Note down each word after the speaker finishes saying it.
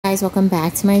guys, welcome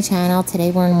back to my channel.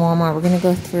 Today we're in Walmart. We're going to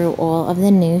go through all of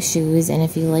the new shoes, and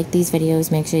if you like these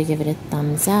videos, make sure you give it a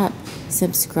thumbs up.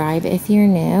 Subscribe if you're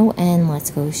new, and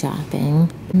let's go shopping.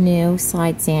 New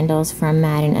slide sandals from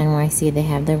Madden NYC. They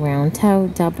have the round toe,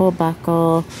 double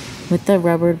buckle with the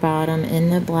rubber bottom in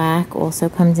the black. Also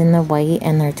comes in the white,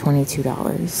 and they're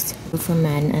 $22. From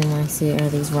Madden NYC are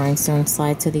these rhinestone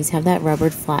slides. So these have that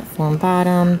rubbered platform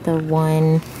bottom, the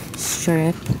one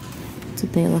strip.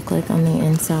 What they look like on the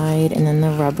inside, and then the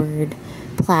rubbered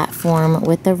platform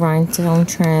with the rhinestone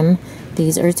trim.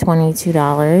 These are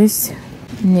 $22.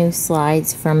 New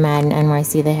slides from Madden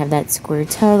NYC. They have that square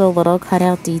toe, the little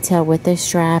cutout detail with the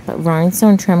strap,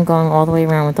 rhinestone trim going all the way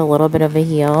around with a little bit of a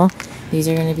heel. These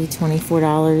are going to be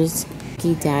 $24.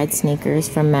 Dad sneakers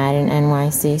from Madden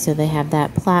NYC. So they have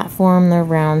that platform, the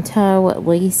round toe,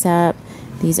 lace up.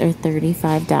 These are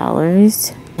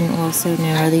 $35. And also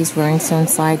now are these rhinestone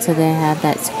slides. So they have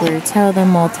that square toe, the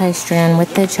multi-strand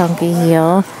with the chunky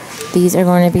heel. These are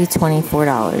going to be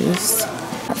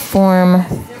 $24. Form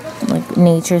like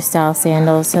nature style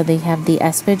sandals. So they have the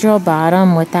espadrille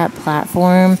bottom with that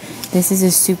platform. This is a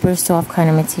super soft kind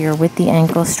of material with the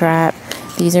ankle strap.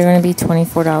 These are going to be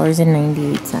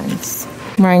 $24.98.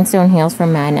 Rhinestone heels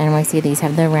from Madden NYC. These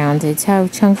have the rounded toe,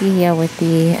 chunky heel with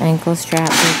the ankle strap.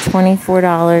 They're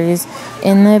 $24.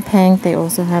 In the pink, they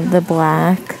also have the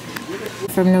black.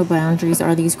 From No Boundaries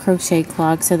are these crochet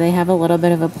clogs. So they have a little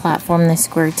bit of a platform, the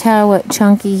square toe,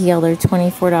 chunky heel. They're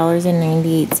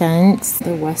 $24.98.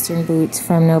 The Western boots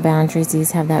from No Boundaries.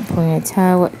 These have that pointed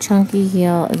toe, chunky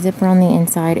heel, zipper on the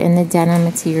inside, and the denim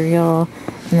material.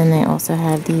 And then they also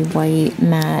have the white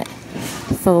matte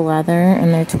faux leather,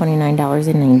 and they're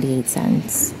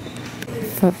 $29.98.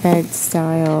 Footbed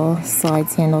style slide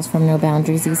sandals from No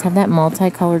Boundaries. These have that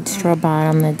multicolored straw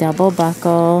bottom, the double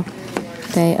buckle.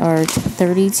 They are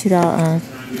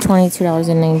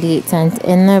 $22.98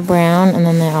 in the brown, and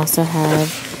then they also have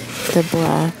the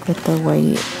black with the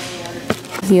white.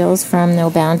 Heels from No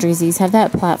Boundaries. These have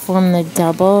that platform, the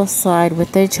double slide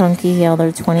with the chunky heel.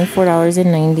 They're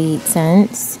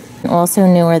 $24.98. Also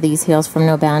new are these heels from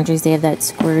No Boundaries. They have that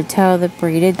square toe, the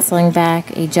braided slingback,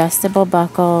 adjustable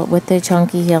buckle with the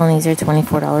chunky heel, and these are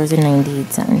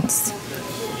 $24.98.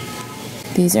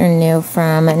 These are new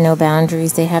from No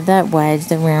Boundaries. They have that wedge,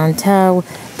 the round toe,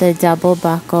 the double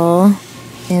buckle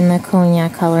in the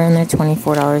cognac color, and they're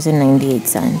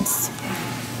 $24.98.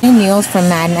 Mules from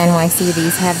Madden NYC.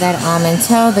 These have that almond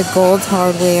toe, the gold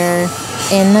hardware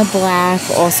in the black,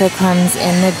 also comes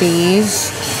in the beige,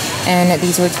 and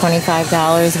these were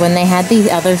 $25. When they had the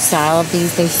other style of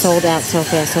these, they sold out so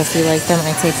fast. So if you like them,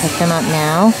 I'd say pick them up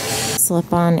now.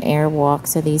 Slip-on Airwalk.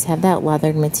 So these have that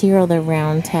leathered material, the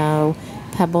round toe,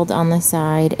 pebbled on the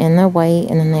side in the white,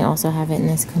 and then they also have it in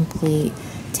this complete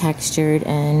textured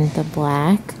and the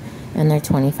black, and they're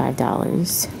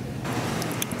 $25.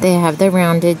 They have the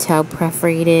rounded toe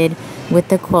perforated with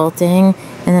the quilting,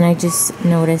 and then I just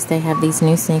noticed they have these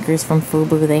new sneakers from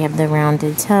Fubu. They have the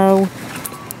rounded toe.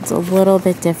 It's a little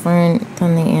bit different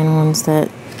than the and ones that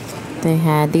they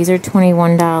had. These are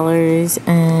 $21,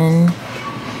 and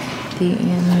the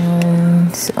and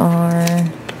ones are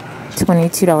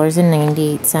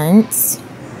 $22.98.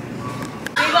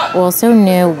 Also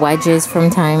new wedges from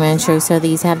Time and Show. So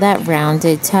these have that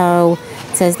rounded toe.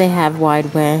 It says they have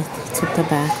wide width. That's what the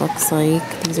back looks like.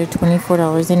 These are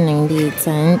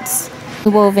 $24.98.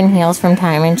 Woven heels from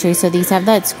Time and Show. So these have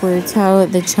that square toe,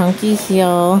 the chunky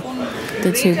heel,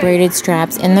 the two braided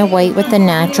straps in the white with the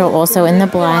natural, also in the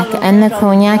black and the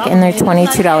cognac, and they're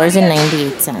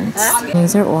 $22.98.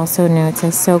 These are also new. It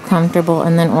says so comfortable,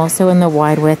 and then also in the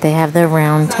wide width they have the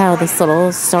round toe, this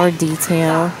little star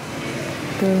detail,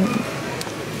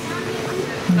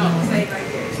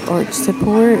 arch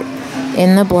support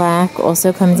in the black,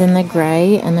 also comes in the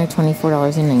gray, and they're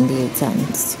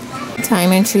 $24.98.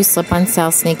 Time and True slip-on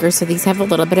style sneakers. So these have a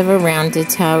little bit of a rounded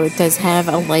toe. It does have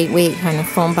a lightweight kind of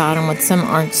foam bottom with some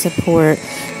arch support.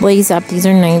 Lace up. These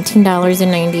are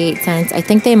 $19.98. I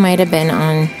think they might have been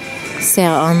on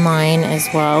sale online as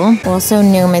well. Also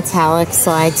new metallic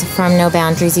slides from No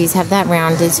Boundaries. These have that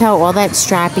rounded toe, all that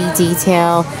strappy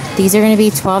detail. These are going to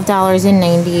be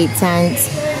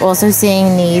 $12.98. Also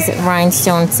seeing these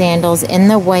rhinestone sandals in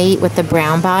the white with the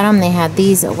brown bottom. They had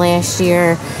these last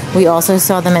year. We also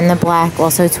saw them in the black,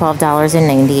 also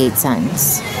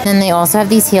 $12.98. Then they also have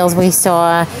these heels we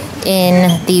saw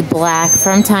in the black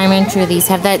from Time and True. These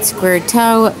have that square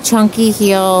toe, chunky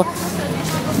heel,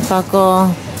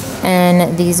 buckle,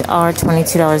 and these are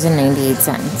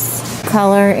 $22.98.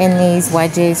 Color in these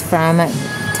wedges from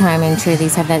Time and True.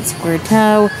 These have that square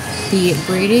toe, the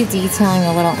braided detailing,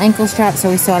 a little ankle strap.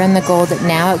 So we saw it in the gold.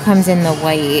 Now it comes in the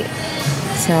white.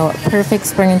 So perfect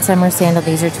spring and summer sandal.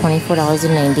 These are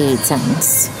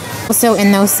 $24.98. Also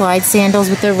in those slide sandals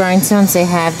with the rhinestones, they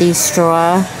have these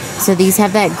straw. So these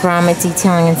have that grommet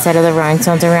detailing instead of the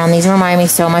rhinestones around. These remind me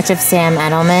so much of Sam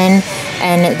Edelman.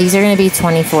 And these are going to be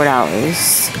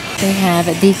 $24. They have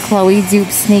the Chloe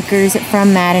Dupe sneakers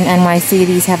from Madden NYC.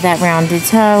 These have that rounded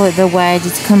toe, the wedge.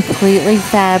 It's completely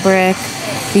fabric.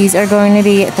 These are going to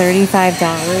be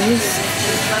 $35.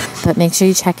 But make sure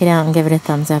you check it out and give it a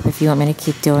thumbs up if you want me to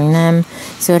keep doing them.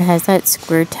 So it has that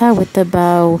square toe with the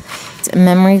bow. It's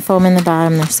memory foam in the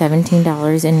bottom. They're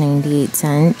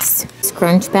 $17.98.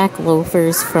 Scrunchback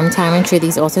loafers from Time and True.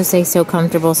 These also say so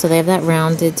comfortable. So they have that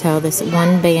rounded toe, this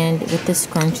one band with the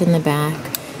scrunch in the back.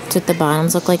 That's what the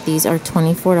bottoms look like. These are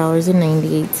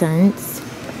 $24.98.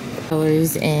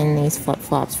 Colors in these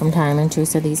flip-flops from Time and True.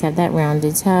 So these have that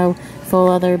rounded toe, full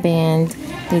leather band.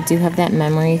 They do have that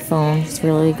memory foam, just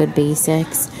really good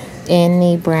basics. In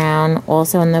the brown,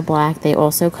 also in the black, they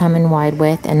also come in wide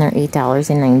width, and they're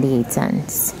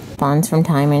 $8.98. Bonds from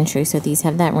Time and True. So these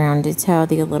have that rounded toe,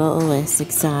 the little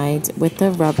elastic sides with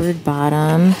the rubbered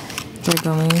bottom. They're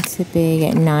going to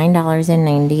be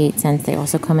 $9.98. They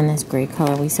also come in this gray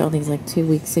color. We saw these like 2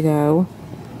 weeks ago.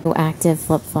 Active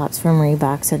flip-flops from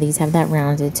Reebok. So these have that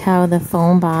rounded toe, the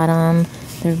foam bottom.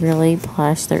 They're really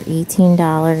plush. They're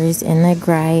 $18 in the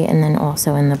gray and then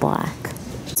also in the black.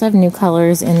 Also have new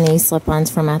colors in these slip-ons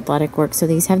from Athletic Work. So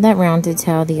these have that rounded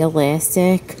toe, the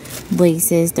elastic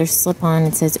laces. They're slip-on.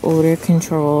 It says odor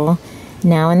control.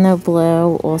 Now in the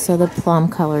blue, also the plum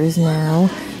colors now.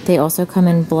 They also come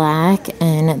in black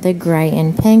and the gray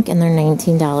and pink, and they're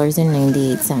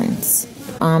 $19.98.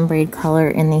 Ombre color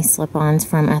in these slip-ons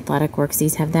from Athletic Works.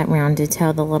 These have that rounded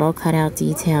toe, the little cutout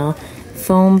detail,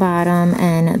 foam bottom,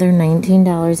 and they're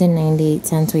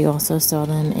 $19.98. We also saw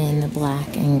them in the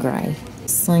black and gray.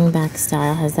 Slingback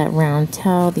style has that round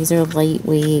toe. These are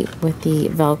lightweight with the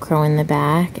Velcro in the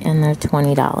back, and they're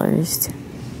 $20.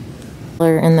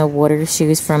 In the water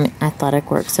shoes from Athletic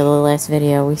Works. So the last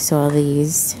video we saw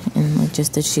these in like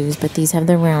just the shoes, but these have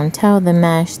the round toe, the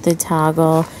mesh, the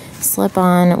toggle, slip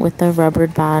on with the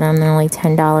rubbered bottom. They're only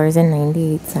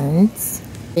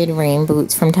 $10.98. Rain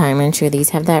boots from Time and True.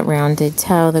 These have that rounded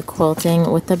toe, the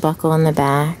quilting with the buckle in the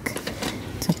back.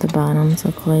 That's what the bottoms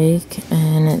look like.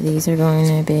 And these are going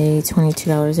to be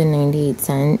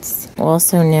 $22.98.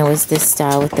 Also new is this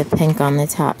style with the pink on the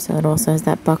top. So it also has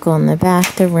that buckle in the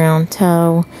back, the round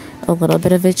toe, a little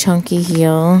bit of a chunky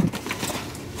heel.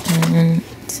 And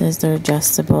it says they're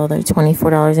adjustable. They're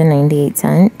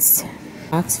 $24.98.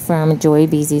 Socks from Joy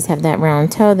Bees. These have that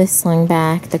round toe, the sling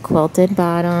back, the quilted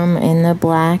bottom, in the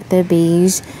black, the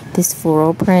beige, this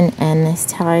floral print, and this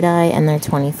tie-dye, and they're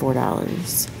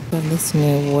 $24. We have this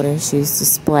new water shoes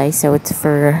display, so it's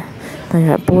for, I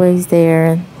got boys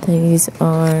there. These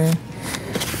are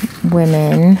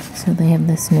women, so they have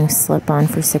this new slip-on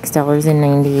for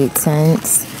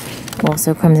 $6.98.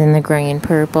 Also comes in the gray and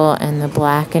purple and the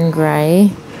black and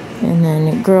gray. And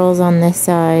then girls on this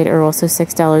side are also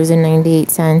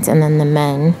 $6.98, and then the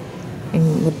men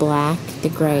in the black, the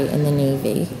gray, and the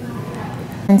navy.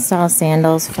 And style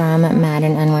sandals from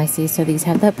Madden NYC. So these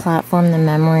have that platform, the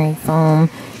memory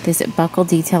foam, this buckle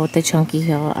detail with the chunky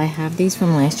heel. I have these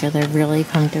from last year. They're really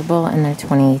comfortable, and they're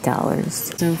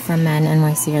 $28. So from Madden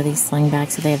NYC are these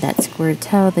slingbacks. So they have that square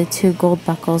toe, the two gold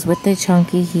buckles with the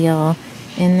chunky heel.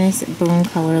 In this bone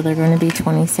color, they're going to be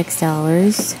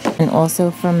 $26. And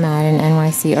also from Madden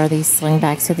NYC are these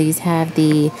slingbacks. So these have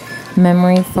the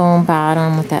memory foam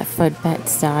bottom with that footbed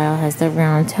style. Has the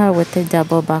round toe with the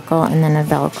double buckle and then a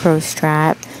Velcro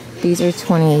strap. These are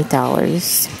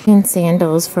 $28. And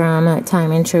sandals from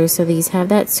Time and True. So these have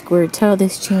that square toe,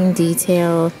 this chain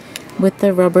detail with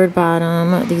the rubbered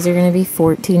bottom. These are going to be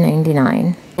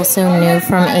 $14.99. Also new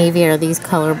from Avi are these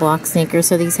color block sneakers.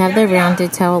 So these have the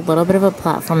rounded toe, a little bit of a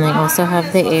platform. They also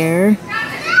have the air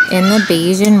in the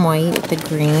beige and white with the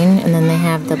green. And then they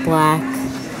have the black,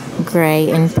 gray,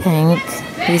 and pink.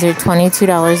 These are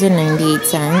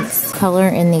 $22.98. Color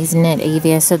in these knit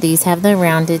Avia. So these have the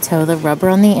rounded toe, the rubber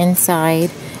on the inside.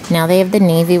 Now they have the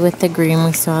navy with the green.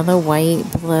 We saw the white,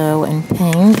 blue, and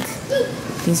pink.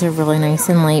 These are really nice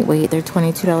and lightweight. They're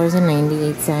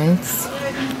 $22.98.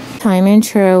 Time and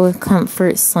True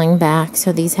Comfort Slingback.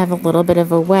 So these have a little bit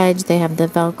of a wedge. They have the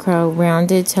Velcro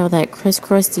rounded toe, that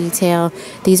crisscross detail.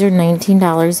 These are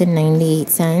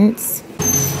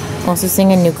 $19.98. Also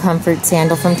seeing a new comfort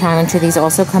sandal from Time and True. These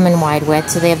also come in wide width.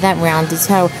 So they have that rounded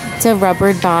toe. It's a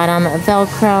rubbered bottom,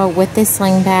 Velcro with the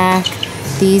slingback.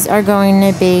 These are going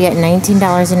to be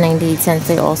 $19.98.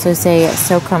 They also say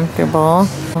so comfortable.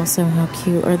 Also, how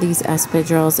cute are these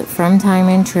espadrilles from Time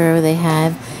and True? They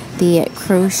have the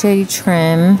crochet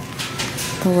trim,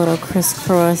 the little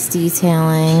crisscross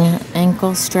detailing,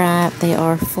 ankle strap. They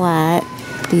are flat.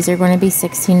 These are going to be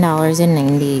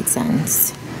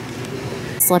 $16.98.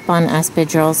 Slip-on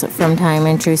espadrilles from Time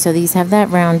and True. So these have that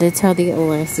rounded toe, the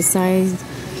elasticized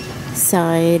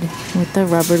side with the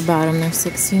rubber bottom. They're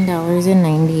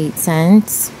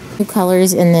 $16.98. New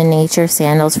colors in the nature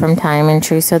sandals from Time and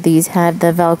True. So these have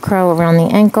the Velcro around the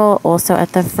ankle, also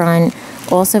at the front.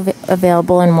 Also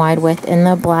available in wide width in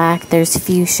the black. There's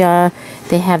fuchsia.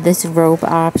 They have this rope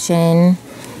option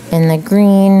in the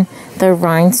green, the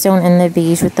rhinestone in the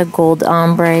beige with the gold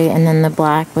ombre, and then the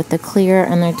black with the clear,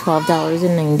 and they're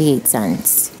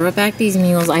 $12.98. Brought back these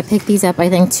mules. I picked these up I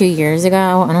think 2 years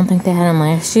ago. I don't think they had them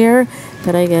last year,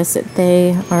 but I guess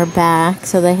they are back.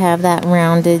 So they have that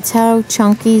rounded toe,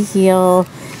 chunky heel.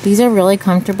 These are really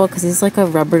comfortable because it's like a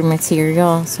rubber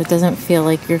material, so it doesn't feel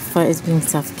like your foot is being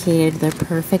suffocated. They're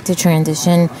perfect to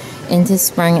transition into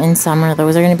spring and summer.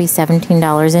 Those are going to be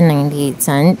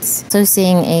 $17.98. So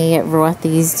seeing a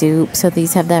Rothy's dupe. So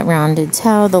these have that rounded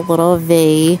toe, the little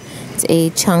V. It's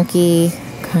a chunky,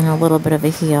 kind of little bit of a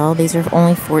heel. These are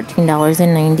only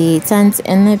 $14.98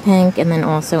 in the pink and then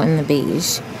also in the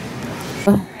beige.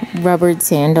 Rubbered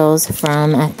sandals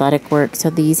from Athletic Work.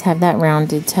 So these have that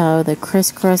rounded toe, the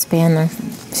crisscross band, they're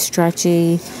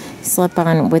stretchy, slip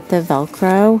on with the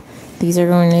Velcro. These are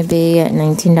going to be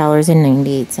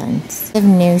 $19.98. I have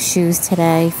new shoes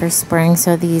today for spring.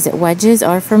 So these wedges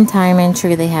are from Time and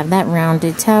True. They have that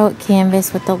rounded toe,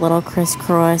 canvas with the little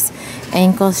crisscross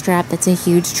ankle strap. That's a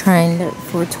huge trend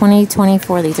for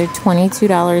 2024. These are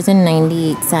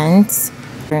 $22.98.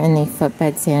 In the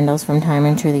footbed sandals from Time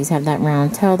and True. These have that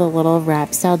round toe, the little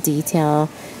wrap style detail,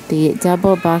 the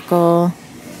double buckle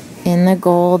in the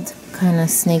gold kind of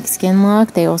snakeskin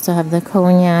look. They also have the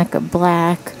cognac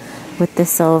black with the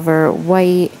silver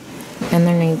white, and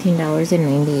they're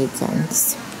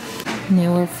 $19.98.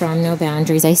 Newer from No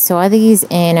Boundaries. I saw these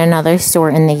in another store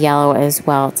in the yellow as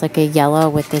well. It's like a yellow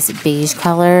with this beige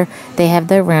color. They have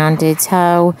the rounded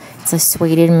toe. It's a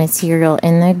suede material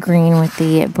in the green with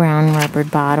the brown rubber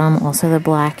bottom. Also the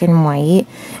black and white.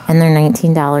 And they're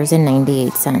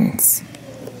 $19.98.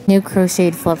 New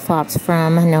crocheted flip-flops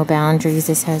from No Boundaries.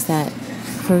 This has that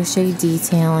crochet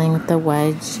detailing with the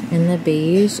wedge in the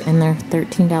beige. And they're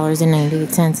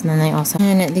 $13.98. And then they also...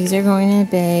 And these are going to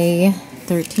be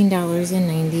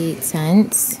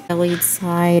 $13.98. The lead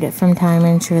slide from Time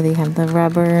and True. They have the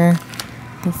rubber,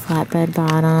 the flatbed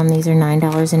bottom. These are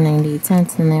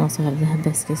 $9.98. And they also have the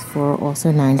hibiscus floor,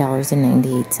 also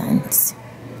 $9.98.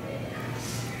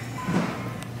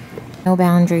 No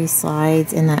Boundaries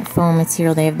slides in that foam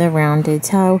material. They have the rounded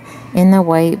toe in the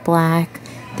white, black.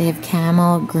 They have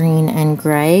camel, green, and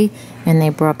gray. And they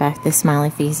brought back the smiley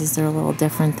faces. They're a little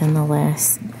different than the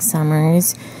last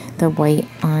summers. The white,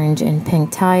 orange, and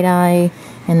pink tie-dye,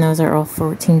 and those are all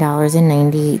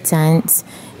 $14.98.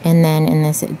 And then in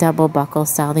this double buckle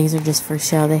style, these are just for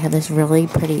show. They have this really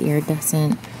pretty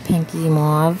iridescent pinky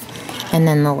mauve, and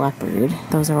then the leopard.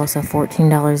 Those are also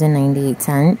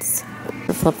 $14.98.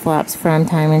 The flip-flops from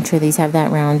Time and True. These have that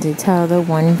rounded toe, the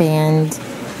one band,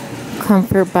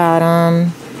 comfort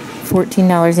bottom,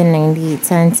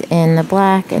 $14.98 in the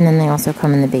black, and then they also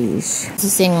come in the beige. So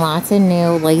seeing lots of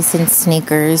new licensed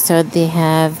sneakers. So they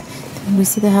have, we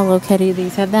see the Hello Kitty.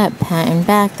 These have that patent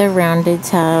back, the rounded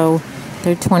toe.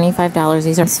 They're $25.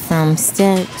 These are from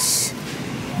Stitch.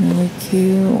 Really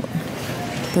cute.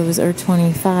 Those are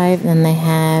 $25. Then they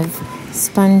have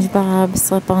SpongeBob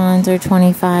slip-ons are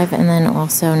 $25, and then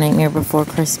also Nightmare Before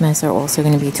Christmas are also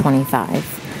going to be $25.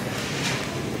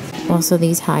 Also,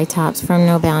 these high tops from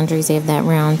No Boundaries. They have that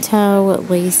round toe,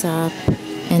 lace up,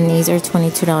 and these are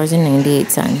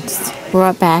 $22.98.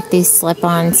 Brought back these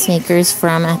slip-on sneakers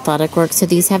from Athletic Work. So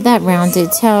these have that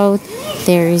rounded toe.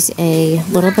 There's a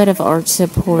little bit of arch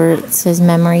support. It says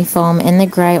memory foam in the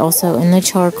gray, also in the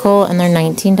charcoal, and they're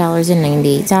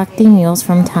 $19.98. Docking Mules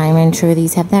from Time and True.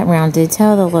 These have that rounded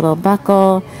toe, the little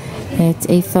buckle. It's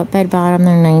a footbed bottom.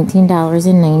 They're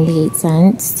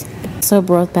 $19.98. Also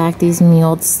brought back these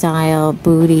muled style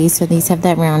booties. So these have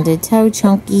that rounded toe,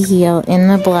 chunky heel in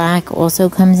the black. Also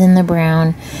comes in the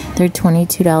brown. They're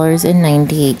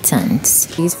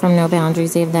 $22.98. These from No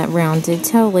Boundaries. They have that rounded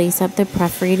toe, lace up the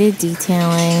perforated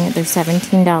detailing. They're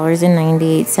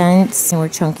 $17.98. More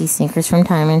chunky sneakers from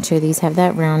Time and True. These have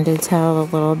that rounded toe, a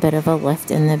little bit of a lift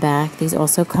in the back. These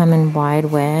also come in wide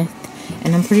width.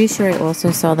 And I'm pretty sure I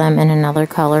also saw them in another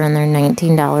color, and they're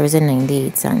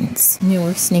 $19.98.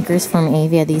 Newer sneakers from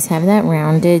Avia. These have that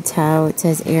rounded toe. It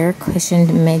says air cushioned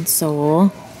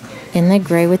midsole. In the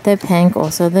gray with the pink,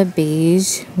 also the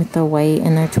beige with the white,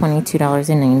 and they're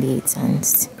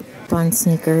 $22.98. On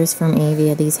sneakers from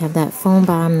Avia. These have that foam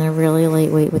bottom. They're really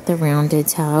lightweight with the rounded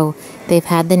toe. They've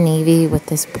had the navy with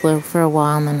this blue for a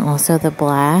while, and then also the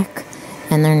black,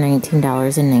 and they're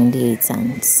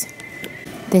 $19.98.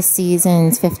 This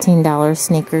season's $15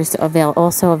 sneakers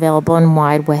also available in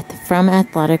wide width from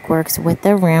Athletic Works with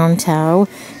the round toe.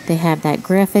 They have that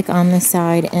graphic on the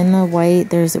side in the white.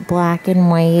 There's black and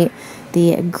white,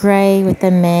 the gray with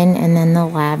the men, and then the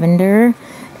lavender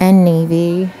and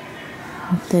navy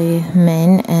with the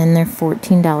men, and they're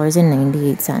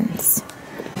 $14.98.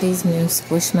 These new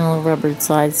Squishmallow rubber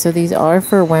slides. So these are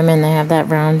for women. They have that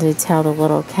rounded toe, the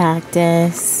little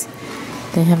cactus.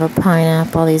 They have a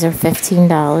pineapple. These are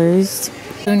 $15.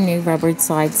 So new rubber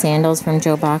slide sandals from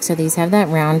Joe Boxer. These have that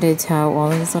rounded toe. All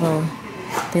these little,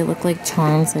 they look like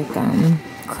charms, like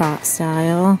croc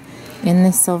style. In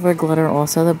the silver glitter,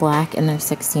 also the black, and they're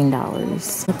 $16.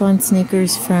 Slip-on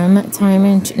sneakers from Time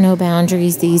and No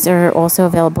Boundaries. These are also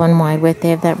available in wide width.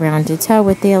 They have that rounded toe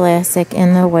with the elastic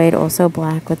in the white, also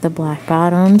black with the black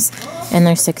bottoms, and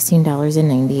they're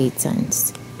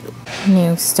 $16.98.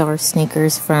 New Star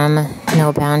sneakers from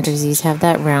No Boundaries. These have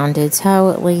that rounded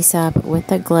toe, lace up with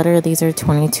the glitter. These are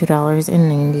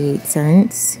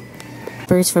 $22.98.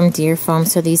 Spurs from Deer Foam.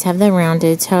 So these have the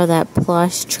rounded toe, that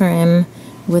plush trim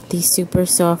with the super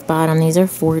soft bottom. These are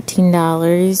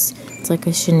 $14. It's like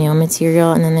a chenille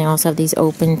material. And then they also have these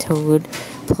open-toed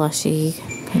plushy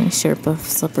kind of Sherpa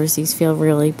slippers. These feel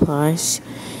really plush.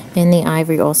 In the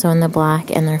ivory, also in the black,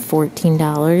 and they're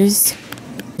 $14.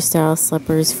 Style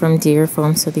slippers from Deer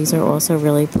Foam. So these are also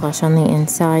really plush on the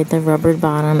inside, the rubbered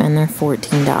bottom, and they're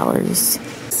 $14.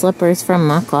 Slippers from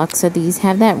Muck Luck. So these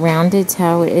have that rounded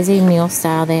toe. It is a mule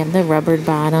style. They have the rubbered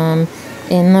bottom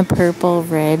in the purple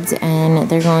ribs, and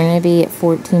they're going to be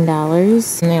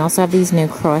 $14. And they also have these new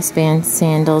crossband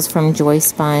sandals from Joy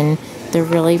Spun. They're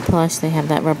really plush. They have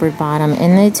that rubbered bottom.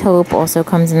 And the taupe also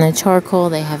comes in the charcoal.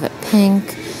 They have it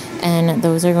pink, and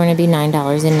those are going to be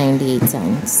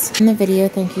 $9.98. In the video,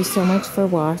 thank you so much for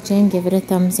watching. Give it a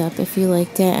thumbs up if you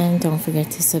liked it, and don't forget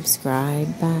to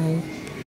subscribe. Bye.